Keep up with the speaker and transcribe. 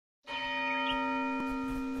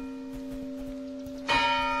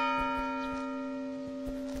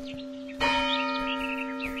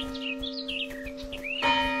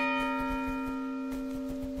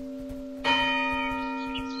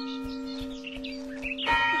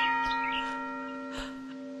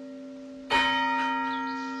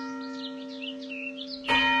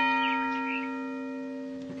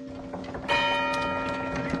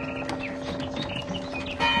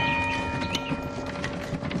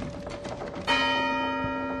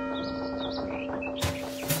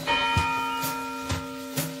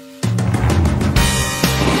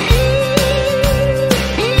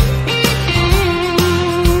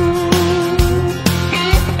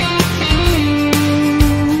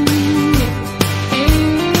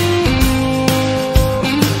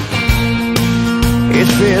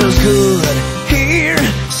feels good here,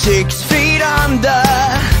 6 feet under,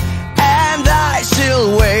 and I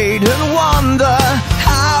still wait and wonder,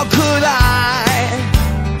 how could I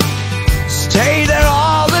stay there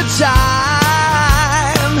all the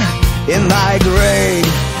time? In my grave,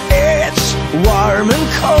 it's warm and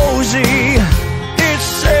cozy, it's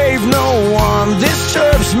safe, no one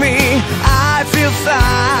disturbs me, I feel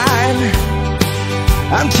fine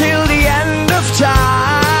until the end of time.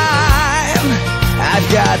 I've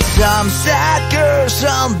got some sad girls,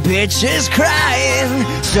 some bitches crying,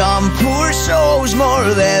 some poor souls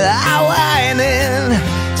more that are whining.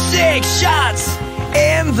 6 shots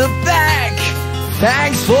in the back,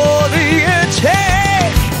 thanks for the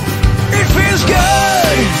attack. It feels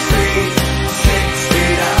good,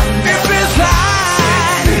 it feels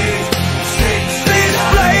fine, this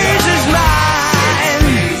place is mine,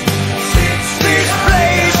 this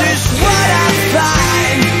place is what I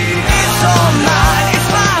find, it's all mine, it's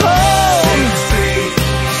my home,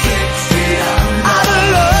 I'm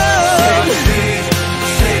alone,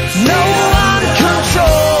 no one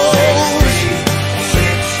controls,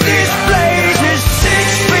 this place is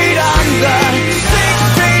 6 feet under,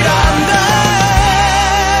 6 feet under.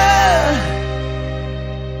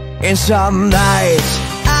 In some nights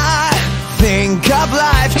I think of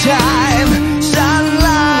lifetime,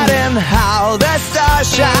 sunlight and how the stars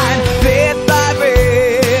shine, bit by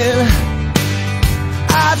bit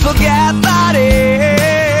I forget about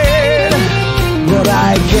it, but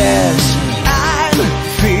I guess I'm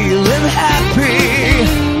feeling happy,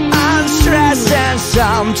 I'm stressed and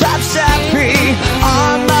sometimes happy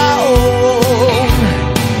on my own,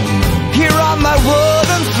 here on my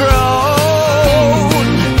wooden throne.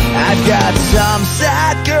 I've got some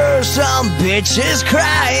sad girls, some bitches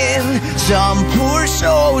crying, some poor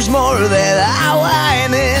souls more that are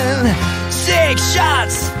whining. 6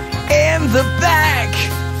 shots in the back,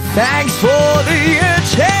 thanks for the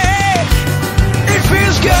attack. It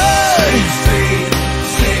feels good,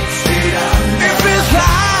 it feels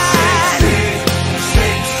fine,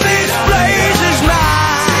 this place is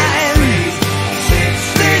mine,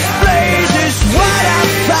 this place is what I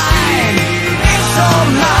find, it's all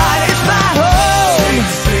mine, it's my home,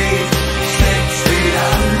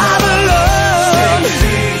 I'm alone,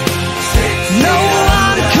 no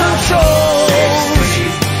one controls,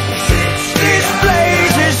 this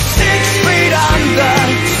place is 6 feet under,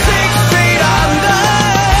 6 feet under.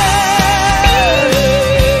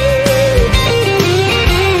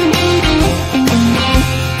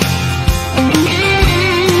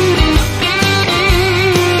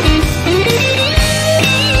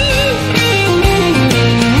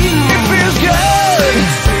 It feels good,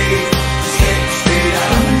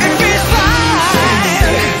 it feels fine,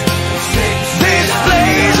 this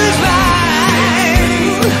place is mine,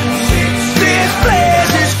 this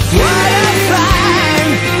place is what I find,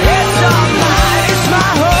 it's all mine, it's my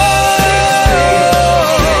home,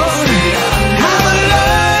 I'm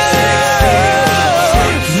alone,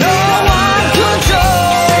 no one controls,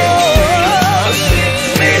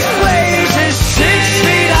 this place is 6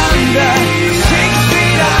 feet under, 6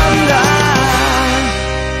 feet under.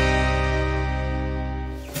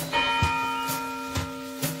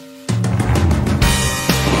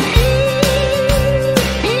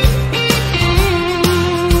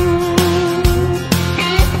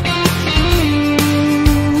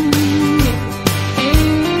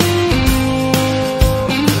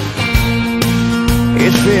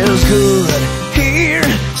 It feels good here,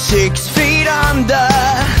 6 feet under,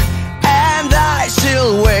 and I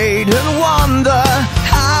still wait and wonder,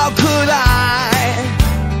 how could I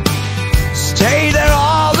stay there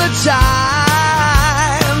all the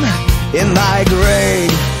time? In my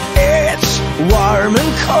grave, it's warm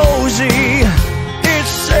and cozy,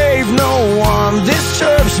 it's safe, no one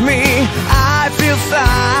disturbs me, I feel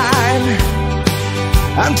fine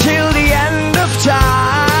until the end of time.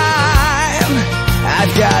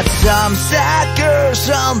 I've got some sad girls,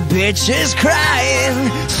 some bitches crying,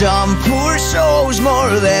 some poor souls more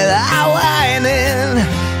that are whining.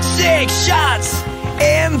 6 shots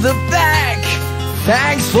in the back,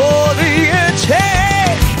 thanks for the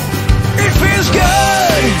attack. It feels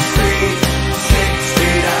good,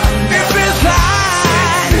 it feels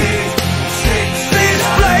fine, this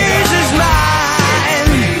place is mine,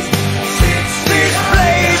 this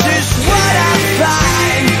place is what I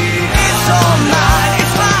find, it's all mine,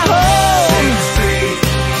 it's my home,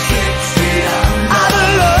 I'm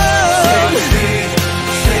alone,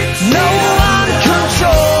 no one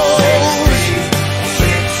controls,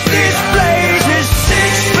 this place is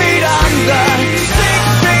 6 feet under, 6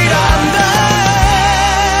 feet under.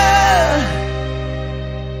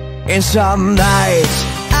 In some nights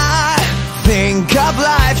I think of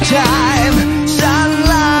lifetime,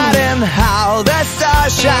 sunlight and how the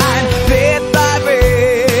stars shine. Bit by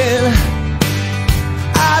bit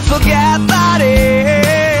I forget about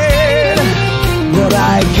it, but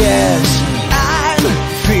I guess I'm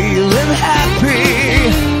feeling happy,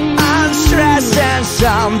 unstressed and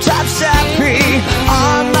sometimes happy,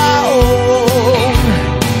 on my own,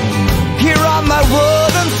 here on my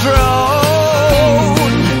wooden throne.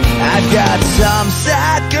 I've got some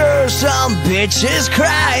sad girls, some bitches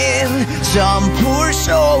crying, some poor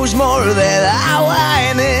souls more that are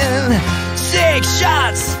whining. 6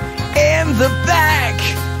 shots in the back,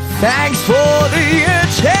 thanks for the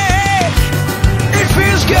attack. It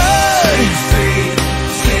feels good